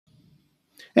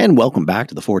And welcome back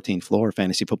to the 14th Floor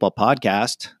Fantasy Football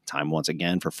Podcast. Time once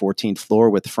again for 14th Floor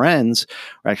with Friends.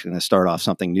 We're actually going to start off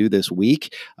something new this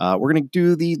week. We're going to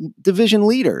do the division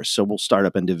leaders. So we'll start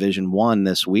up in Division 1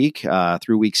 this week.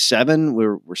 Through week 7,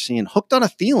 we're seeing Hooked on a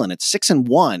Thielen at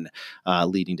 6-1,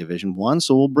 leading Division 1.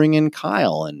 So we'll bring in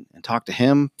Kyle and talk to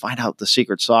him, find out the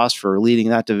secret sauce for leading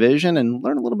that division, and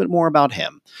learn a little bit more about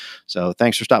him. So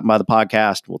thanks for stopping by the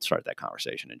podcast. We'll start that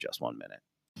conversation in just 1 minute.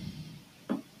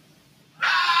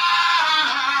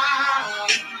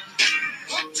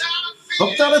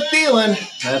 Hooked on a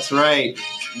Thielen. That's right.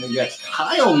 We got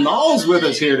Kyle Knowles with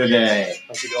us here today.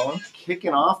 How's it going?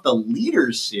 Kicking off the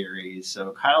Leaders Series.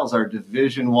 So Kyle's our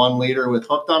Division 1 leader with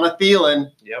Hooked on a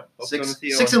Thielen. Yep. Hooked on a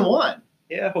Thielen. 6-1.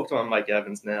 Yeah, hooked on Mike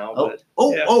Evans now.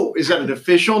 Is that an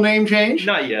official name change?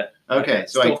 Not yet. Okay.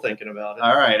 Still thinking about it.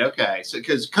 All right. Okay. So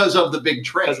because of the big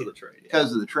trade. Because of the trade.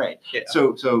 Because of the trade. Yeah.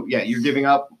 So you're giving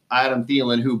up Adam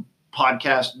Thielen, who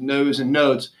podcast knows and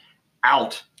notes,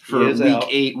 out for week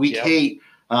 8. Week 8.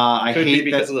 I Could hate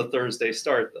be because of the Thursday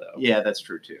start, though. Yeah, that's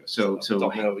true too. So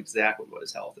don't know exactly what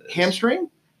his health is. Hamstring.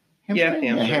 Yeah,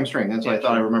 hamstring. That's what I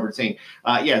thought I remembered seeing.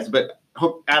 Yes, but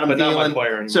Adam but Thielen. Not my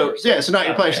player anymore. So not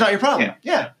your player. It's not your problem.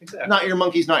 Yeah, exactly. Not your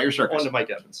monkeys, not your circus. On to Mike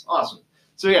Evans. Awesome.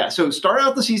 So start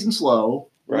out the season slow.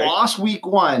 Right. Lost week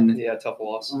 1. Yeah, tough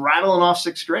loss. Rattling off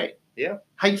 6 straight. Yeah.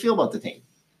 How you feel about the team?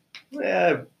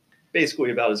 Yeah,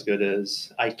 basically about as good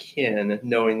as I can,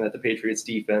 knowing that the Patriots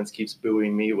defense keeps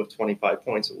booing me with 25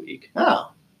 points a week.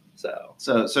 Oh.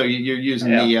 So you're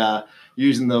using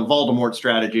using the Voldemort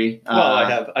strategy. Well, I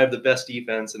have the best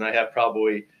defense, and I have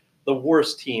probably the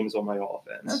worst teams on my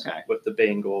offense. Okay. With the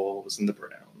Bengals and the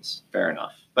Browns. Fair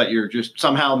enough. But you're just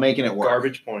somehow making it work.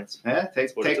 Garbage points. Yeah,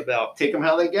 That's what it's about. Take them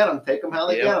how they get them. Take them how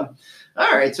they get them.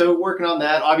 All right, so working on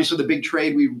that. Obviously, the big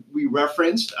trade we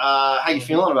referenced. How you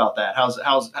feeling about that?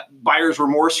 How's buyer's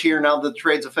remorse here now that the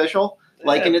trade's official?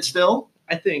 Liking it still?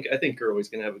 I think Gurley's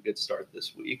going to have a good start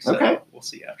this week, so we'll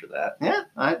see after that. Yeah,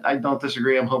 I don't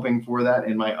disagree. I'm hoping for that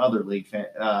in my other league,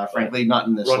 frankly, not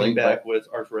in this running league. Running back with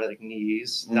arthritic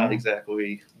knees, not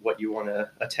exactly what you want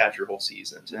to attach your whole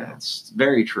season to. That's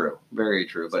very true. Very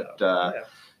true. But,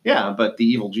 but the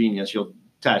evil genius, you'll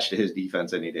attach to his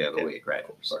defense any day of the week, right? Of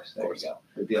course. There you go.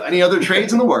 Good deal. Any other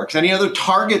trades in the works? Any other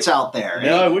targets out there?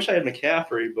 No, I wish I had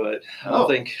McCaffrey, but I don't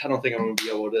think I'm going to be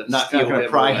able to. Not going to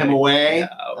pry him away.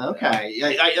 No, okay,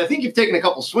 I think you've taken a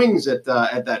couple swings at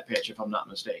that pitch, if I'm not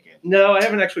mistaken. No, I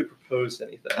haven't actually proposed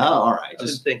anything. Oh, all right.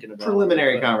 Just thinking about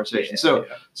preliminary conversation. So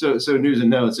news and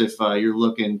notes. If you're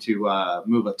looking to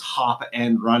move a top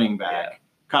end running back,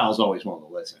 Kyle's always willing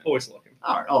to listen. Always looking.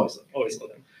 All right, always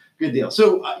looking. Good deal.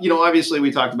 So, obviously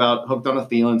we talked about Hooked on a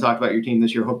Thielen, talked about your team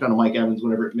this year, Hooked on a Mike Evans,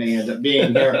 whatever it may end up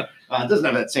being there. It doesn't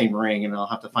have that same ring, and I'll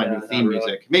have to find new theme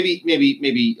music. Maybe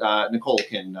Nicole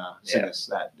can sing us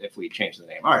that if we change the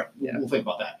name. All right, we'll think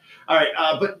about that. All right,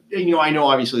 but I know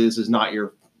obviously this is not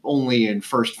your only and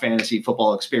first fantasy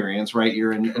football experience, right?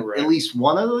 You're in at least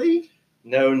one of the league?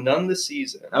 No, none this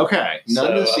season. Okay,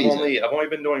 none this season. I've only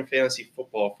been doing fantasy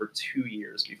football for 2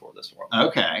 years before this one.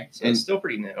 Okay. So it's still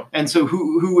pretty new. And so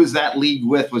who was that league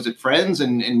with? Was it friends?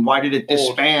 And why did it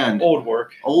disband? Old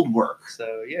work.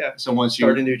 So, yeah. So once you...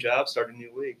 Start a new job, start a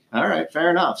new league. All right, fair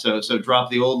enough. So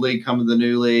drop the old league, come to the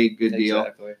new league. Good deal.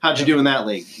 Exactly. How'd you do in that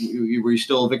league? Were you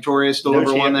still victorious? Still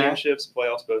number one there? Championships,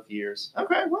 playoffs both years.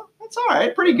 Okay, well, that's all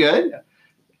right. Pretty good. Yeah.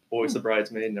 Always the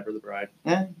bridesmaid, never the bride.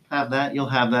 Yeah, have that. You'll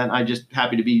have that. I just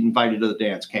happy to be invited to the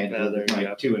dance. Candidly, with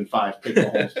my 2 and 5 pick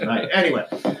holes tonight. Anyway,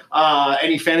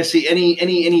 any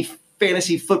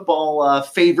fantasy football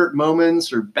favorite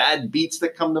moments or bad beats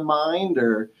that come to mind?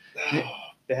 Or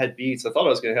bad beats. I thought I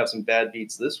was going to have some bad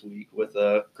beats this week with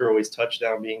Gurley's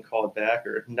touchdown being called back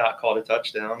or not called a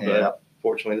touchdown, but.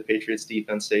 Fortunately, the Patriots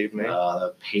defense saved me.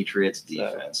 The Patriots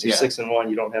defense. You're 6-1.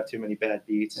 You don't have too many bad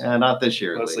beats. Yeah, not this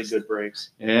year. Mostly good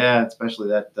breaks. Yeah, especially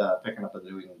that picking up the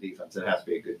New England defense. It has to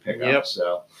be a good pickup. Yep.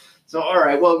 So all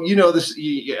right. Well, this.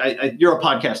 You're a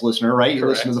podcast listener, right? You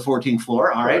listen to the 14th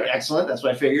Floor. All right, excellent. That's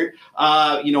what I figured.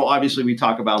 Obviously we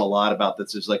talk about a lot about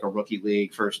this is like a rookie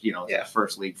league. First, the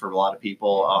first league for a lot of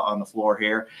people on the floor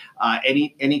here.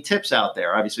 Any tips out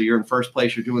there? Obviously, you're in first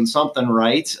place. You're doing something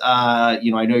right. I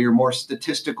know you're more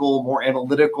statistical, more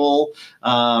analytical,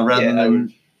 rather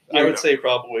than. I would say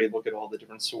probably look at all the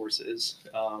different sources.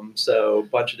 So a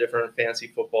bunch of different fantasy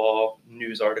football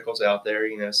news articles out there,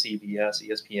 CBS,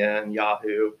 ESPN,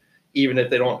 Yahoo. Even if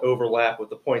they don't overlap with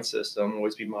the point system,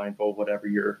 always be mindful of whatever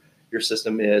your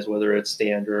system is, whether it's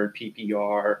standard,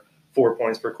 PPR, 4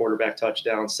 points per quarterback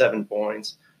touchdown, 7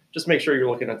 points. Just make sure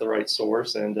you're looking at the right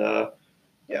source and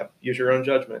yeah, use your own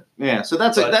judgment. Yeah, so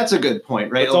that's a good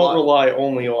point, right? But don't rely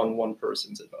only on one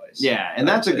person's advice. Yeah, and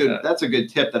that's a good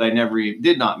tip that I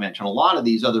did not mention. A lot of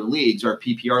these other leagues are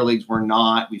PPR leagues. We're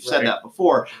not. We've said that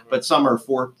before, but some are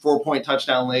 4-point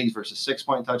touchdown leagues versus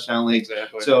 6-point touchdown leagues.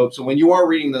 Exactly. So when you are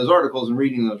reading those articles and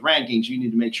reading those rankings, you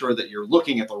need to make sure that you're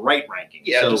looking at the right rankings.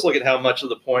 Yeah, just look at how much of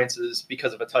the points is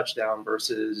because of a touchdown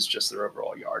versus just their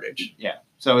overall yardage. Yeah.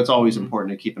 So it's always important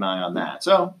to keep an eye on that.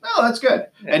 So, that's good.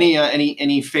 Yeah.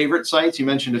 Any favorite sites? You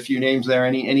mentioned a few names there.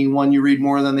 Any one you read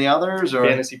more than the others? Or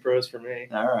Fantasy Pros for me.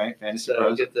 All right, Fantasy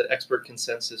Pros. So get the expert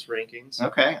consensus rankings.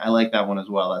 Okay, I like that one as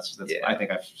well. That's I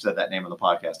think I've said that name on the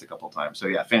podcast a couple of times. So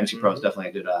yeah, Fantasy Pros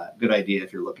definitely a good idea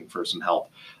if you're looking for some help.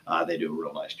 They do a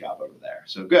real nice job over there.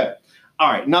 So good.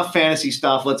 All right, enough fantasy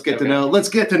stuff. Let's get to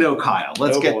know Kyle.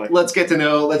 Let's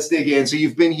dig in. So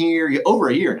you've been here over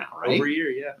a year now, right? Over a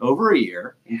year, yeah. Over a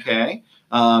year. Okay.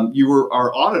 You were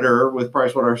our auditor with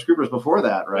PricewaterhouseCoopers before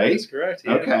that, right? That's correct.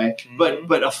 Yeah. Okay.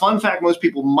 But a fun fact most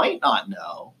people might not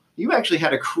know, you actually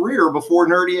had a career before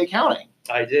Nerdy Accounting.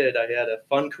 I did. I had a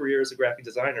fun career as a graphic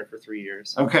designer for 3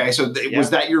 years. Okay. So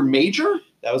was that your major?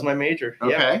 That was my major.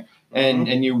 Okay. Yeah.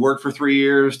 And you worked for 3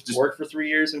 years? Worked for 3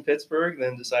 years in Pittsburgh,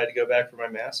 then decided to go back for my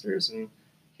master's, and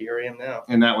here I am now.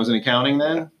 And that was in accounting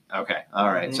then? Yeah. Okay. All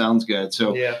right. Sounds good.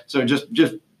 So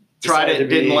just tried it,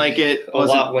 didn't like it. A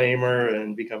lot lamer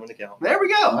and become an accountant. There we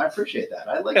go. I appreciate that.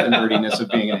 I like the nerdiness of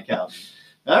being an accountant.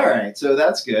 All right, so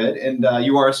that's good. And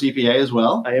you are a CPA as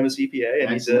well? I am a CPA.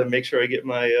 I need to make sure I get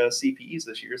my CPEs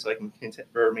this year so I can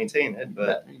maintain it.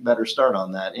 But you better start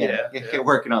on that. Get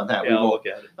working on that. Yeah, I'll look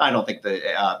at it. I don't think the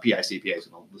PI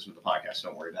CPAs will listen to the podcast.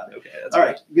 Don't worry about it. Okay, that's all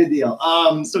right. Good deal.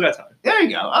 Still got time. There you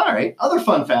go. All right. Other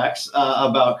fun facts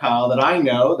about Kyle that I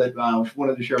know that I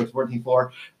wanted to share with 14th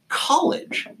Floor.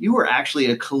 College, you were actually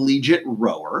a collegiate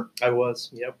rower. I was,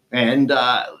 yep. And,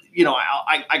 I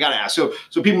got to ask. So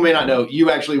people may not know,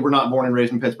 you actually were not born and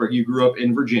raised in Pittsburgh. You grew up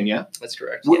in Virginia. That's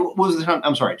correct. What was the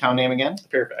town name again?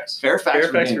 Fairfax,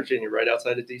 Virginia, right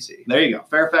outside of D.C. There you go.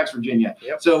 Fairfax, Virginia.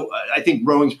 Yep. So I think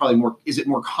rowing's probably is it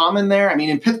more common there? I mean,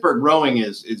 in Pittsburgh, rowing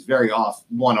is very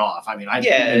one-off. I mean, it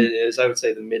is. I would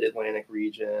say the Mid-Atlantic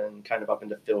region, kind of up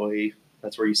into Philly.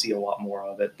 That's where you see a lot more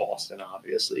of it. Boston,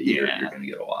 obviously, you're going to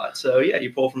get a lot. So,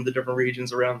 you pull from the different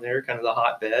regions around there, kind of the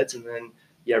hotbeds, and then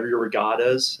you have your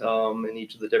regattas in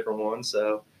each of the different ones.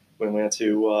 So we went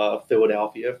to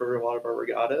Philadelphia for a lot of our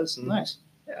regattas. And, nice.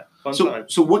 Yeah, fun time.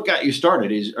 So what got you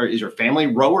started? Is your family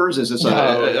rowers? Is this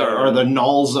are the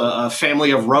Knowles a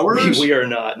family of rowers? We are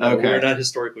not. No, okay. We're not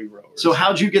historically rowers. So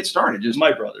how'd you get started? Just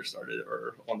my brother started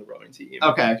on the rowing team.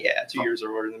 Okay. Yeah, 2 years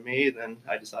older than me. Then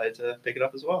I decided to pick it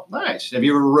up as well. Nice. Have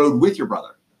you ever rowed with your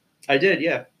brother? I did.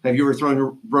 Yeah. Have you ever thrown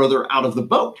your brother out of the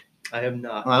boat? I have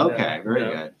not. Okay, very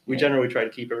good. We generally try to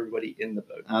keep everybody in the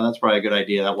boat. That's probably a good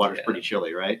idea. That water's pretty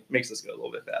chilly, right? Makes us go a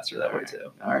little bit faster that way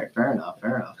too. All right, fair enough.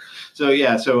 So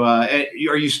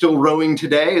are you still rowing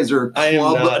today? Is there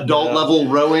adult level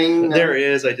rowing? There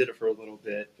is. I did it for a little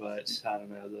bit, but I don't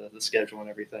know the schedule and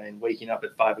everything. Waking up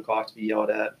at 5 o'clock to be yelled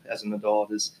at as an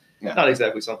adult is not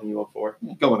exactly something you look for.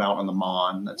 Going out on the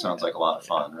Mon, that sounds like a lot of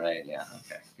fun, right? Yeah.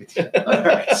 Okay. All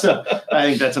right. So I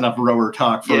think that's enough rower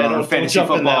talk for fantasy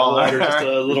football. Just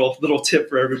a little tip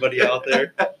for everybody out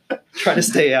there. Try to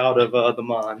stay out of the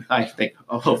Mon. I think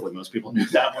hopefully most people knew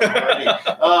that one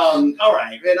already. All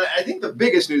right. And I think the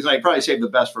biggest news, and I probably saved the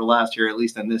best for last year, at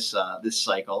least in this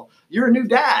cycle, you're a new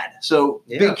dad. So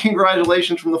big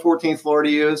congratulations from the 14th floor to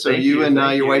you. So you and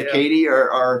your wife Katie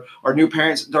are new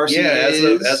parents. Darcy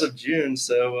as of June.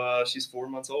 So she's 4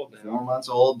 months old now. 4 months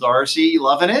old. Darcy,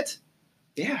 loving it?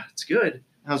 Yeah, it's good.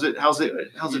 How's it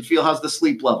feel? How's the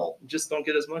sleep level? Just don't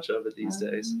get as much of it these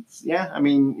days. Yeah, I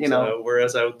mean,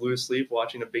 whereas I would lose sleep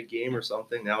watching a big game or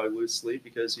something, now I lose sleep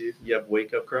because you have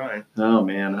wake up crying. Oh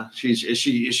man, is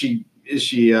she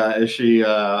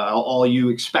all you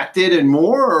expected and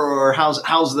more, or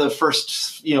how's the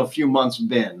first few months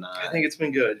been? I think it's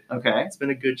been good. Okay, it's been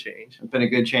a good change. It's been a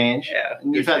good change. Yeah,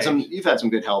 and you've had some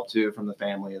good help too from the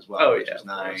family as well, which is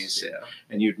nice. Yeah,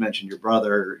 and you'd mentioned your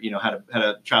brother, had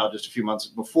a child just a few months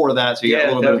before that, so you got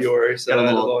a little February, so I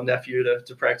had a little nephew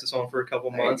to practice on for a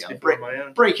couple months before my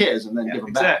own. Break his and then give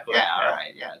him back. Exactly. Yeah, all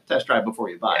right. Yeah, test drive before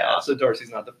you buy. Yeah, so Darcy's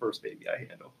not the first baby I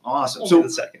handle. Awesome. Only the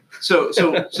second.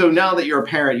 So now that you're a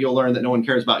parent, you'll learn that no one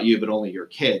cares about you, but only your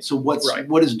kid. So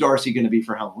what is Darcy going to be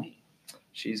for Halloween?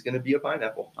 She's going to be a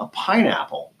pineapple. A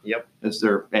pineapple? Yep. Is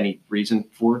there any reason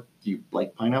for it? Do you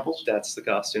like pineapples? That's the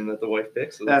costume that the wife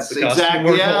picks. So that's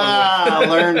exactly. Yeah, I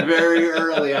learned very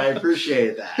early. I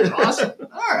appreciate that. Awesome.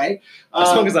 All All right.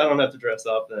 As long as I don't have to dress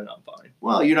up, then I'm fine.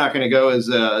 Well, you're not going to go as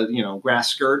grass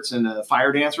skirts and a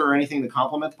fire dancer or anything to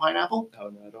complement the pineapple? Oh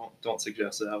no, don't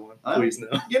suggest that one. Please no.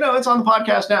 It's on the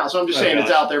podcast now, so I'm just saying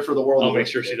it's out there for the world. I'll make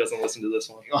sure she doesn't listen to this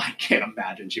one. I can't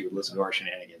imagine she would listen to our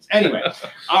shenanigans. Anyway,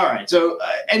 all right. So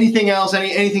anything else?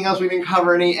 Anything else we didn't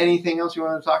cover? Anything else you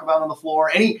want to talk about on the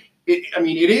floor? It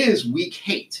is week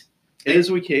 8. It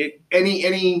is week 8.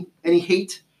 Any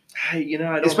hate? I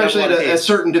don't. Especially at a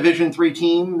certain Division 3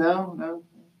 team. No.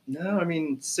 No, I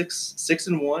mean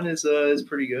 6-1 is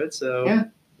pretty good. So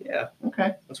yeah.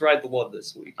 Okay. Let's ride the love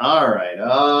this week. All right.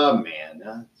 Oh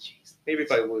man. Jeez. Maybe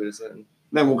if I lose,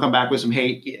 then we'll come back with some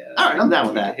hate. Yeah. All right. I'm down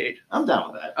with that. I'm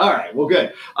down with that. All right. Well, good.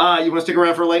 You want to stick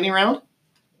around for a lightning round?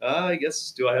 I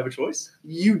guess. Do I have a choice?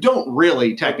 You don't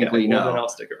really technically know. Then I'll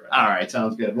stick around. All right.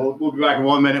 Sounds good. We'll be back in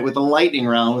 1 minute with the lightning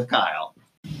round with Kyle.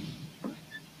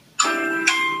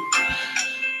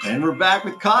 And we're back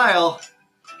with Kyle.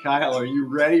 Kyle, are you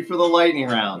ready for the lightning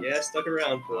round? Yeah, stuck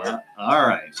around for it. All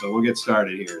right, so we'll get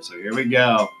started here. So here we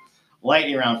go.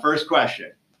 Lightning round. First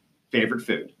question. Favorite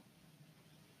food?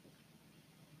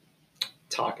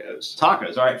 Tacos.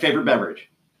 Tacos. All right. Favorite beverage?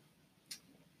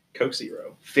 Coke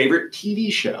Zero. Favorite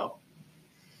TV show?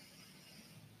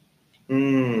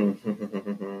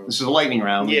 This is a lightning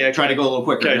round. Yeah. Try to go a little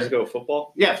quicker. Can I just go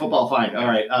football? Yeah, football. Fine. All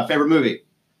right. Favorite movie?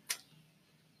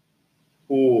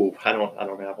 Ooh, I don't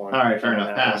have one. All right, fair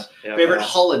enough. Pass. Yeah, favorite pass.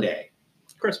 holiday?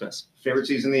 Christmas. Favorite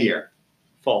season of the year?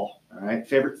 Fall. All right.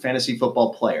 Favorite fantasy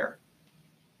football player?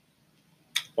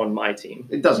 On my team.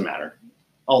 It doesn't matter.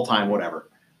 All time, whatever.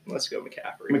 Let's go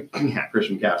McCaffrey. Yeah,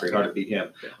 Christian McCaffrey. Hard to beat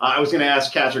him. I was going to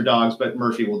ask cats or dogs, but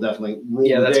Murphy will definitely rule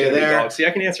the that's day gonna there. Be dogs. See,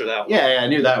 I can answer that one. Yeah, I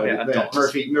knew that one. Yeah,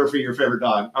 Murphy, your favorite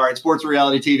dog. All right, sports or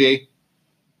reality TV?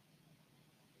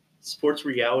 Sports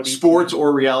reality. Sports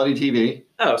or reality TV?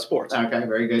 Oh, sports. Okay,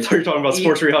 very good. So you're talking about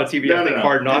sports reality TV. I think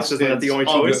Hard Knocks isn't that the only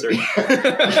choice?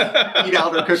 Eat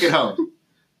out or cook at home?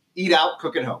 Eat out,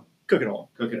 cook at home. Cook at home.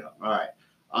 Cook at home. All right.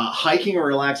 Hiking or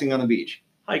relaxing on the beach?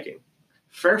 Hiking.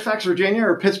 Fairfax, Virginia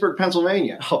or Pittsburgh,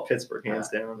 Pennsylvania? Oh, Pittsburgh, hands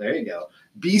down. There you go.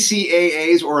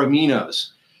 BCAAs or aminos?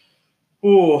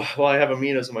 Ooh, well, I have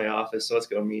aminos in my office, so let's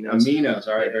go aminos. Aminos.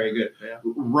 All right, very good. Yeah.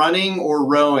 Running or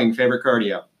rowing? Favorite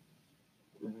cardio?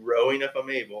 Rowing if I'm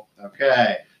able.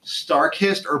 Okay.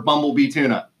 Starkist or Bumblebee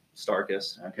tuna?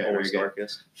 Starkist. Okay, very good.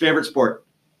 Starkist. Favorite sport?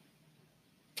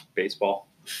 Baseball.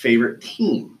 Favorite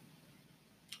team?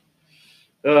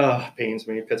 Pains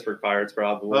me. Pittsburgh Pirates,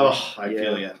 probably. Oh, I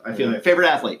feel you. I feel you. Favorite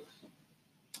athlete?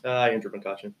 Andrew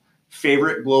McCutcheon.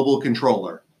 Favorite global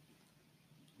controller?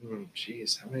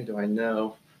 Jeez, how many do I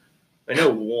know? I know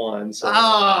one. So.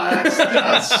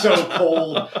 That's so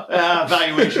cold.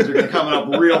 Valuations are going to come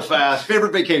up real fast.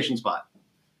 Favorite vacation spot?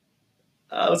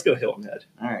 Let's go Hilton Head.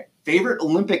 All right. Favorite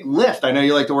Olympic lift? I know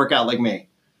you like to work out like me.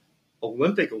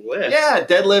 Olympic lift? Yeah,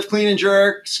 deadlift, clean and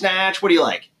jerk, snatch. What do you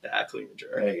like? Clean and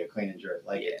jerk. There you go, clean and jerk.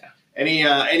 Like yeah.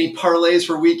 Any parlays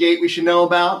for week 8 we should know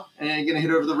about? And going to hit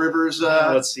over the Rivers?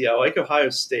 Let's see. I like Ohio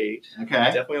State. Okay.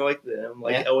 Definitely like them.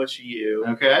 LSU.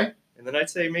 Okay. And then I'd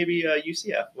say maybe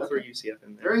UCF. We'll throw UCF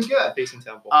in there. Very good. Facing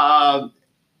Temple.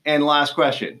 And last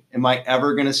question. Am I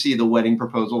ever going to see the wedding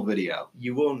proposal video?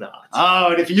 You will not.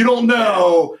 Oh, and if you don't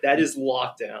know. That is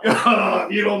lockdown.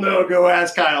 If you don't know, go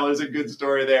ask Kyle. There's a good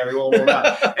story there. We won't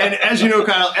about. And as you know,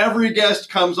 Kyle, every guest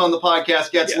comes on the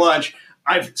podcast, gets lunch.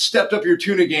 I've stepped up your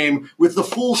tuna game with the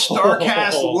full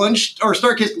StarCast lunch or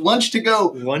StarCast lunch to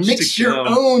go. Mix your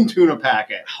own tuna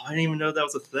packet. Oh, I didn't even know that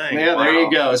was a thing. Yeah, there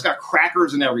you go. It's got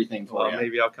crackers and everything for you.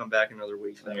 Maybe I'll come back another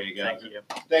week. There you go. Thank you.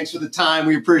 Thanks for the time.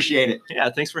 We appreciate it.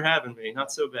 Yeah, thanks for having me.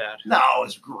 Not so bad. No,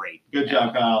 it's great. Good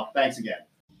job, Kyle. Thanks again.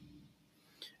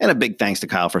 And a big thanks to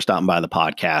Kyle for stopping by the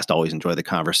podcast. Always enjoyed the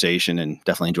conversation and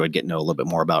definitely enjoyed getting to know a little bit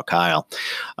more about Kyle.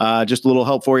 Just a little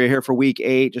help for you here for week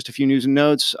 8. Just a few news and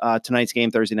notes. Tonight's game,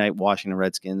 Thursday night, Washington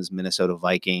Redskins, Minnesota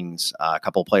Vikings. A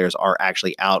couple of players are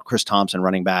actually out. Chris Thompson,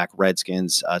 running back,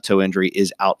 Redskins, toe injury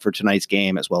is out for tonight's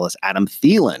game, as well as Adam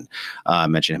Thielen.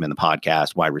 Mentioned him in the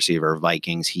podcast, wide receiver,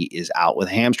 Vikings. He is out with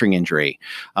a hamstring injury.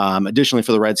 Additionally,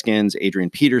 for the Redskins, Adrian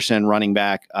Peterson, running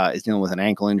back, is dealing with an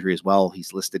ankle injury as well.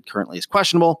 He's listed currently as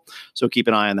questionable. So keep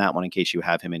an eye on that one in case you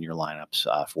have him in your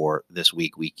lineups for this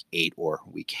week, week 8 or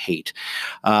week 8.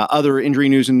 Other injury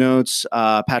news and notes,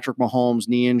 Patrick Mahomes,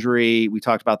 knee injury. We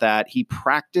talked about that. He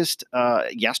practiced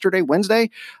yesterday, Wednesday.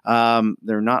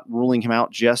 They're not ruling him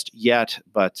out just yet,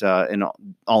 but in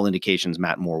all indications,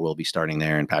 Matt Moore will be starting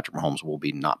there and Patrick Mahomes will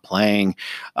be not playing.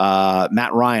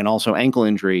 Matt Ryan, also ankle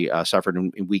injury, suffered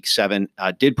in week 7,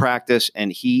 did practice,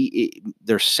 and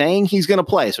they're saying he's going to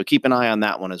play. So keep an eye on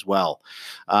that one as well.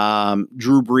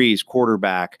 Drew Brees,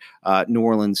 quarterback, New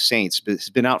Orleans Saints, has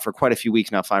been out for quite a few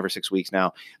weeks now, 5 or 6 weeks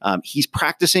now. He's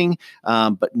practicing,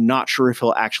 but not sure if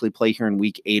he'll actually play here in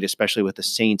week 8, especially with the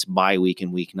Saints bye week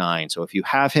in week 9. So if you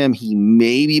have him, he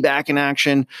may be back in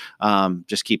action.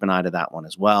 Just keep an eye to that one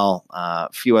as well.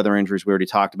 A few other injuries we already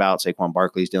talked about. Saquon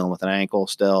Barkley's dealing with an ankle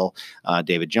still.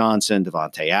 David Johnson,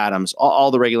 Devontae Adams,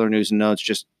 all the regular news and notes.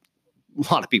 Just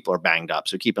a lot of people are banged up,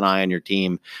 so keep an eye on your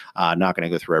team. Not going to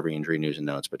go through every injury news and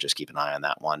notes, but just keep an eye on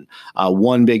that one.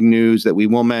 One big news that we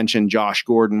will mention, Josh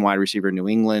Gordon, wide receiver in New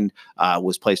England,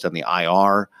 was placed on the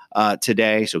IR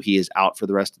today, so he is out for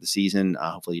the rest of the season.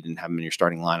 Hopefully you didn't have him in your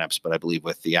starting lineups, but I believe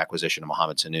with the acquisition of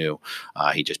Mohamed Sanu,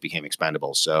 he just became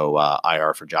expendable. So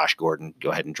IR for Josh Gordon.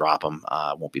 Go ahead and drop him.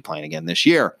 Won't be playing again this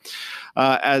year.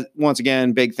 As once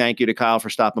again, big thank you to Kyle for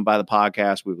stopping by the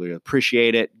podcast. We really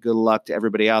appreciate it. Good luck to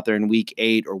everybody out there in week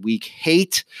 8 or week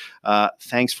 8.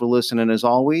 Thanks for listening as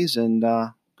always, and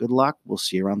good luck. We'll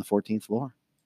see you around the 14th floor.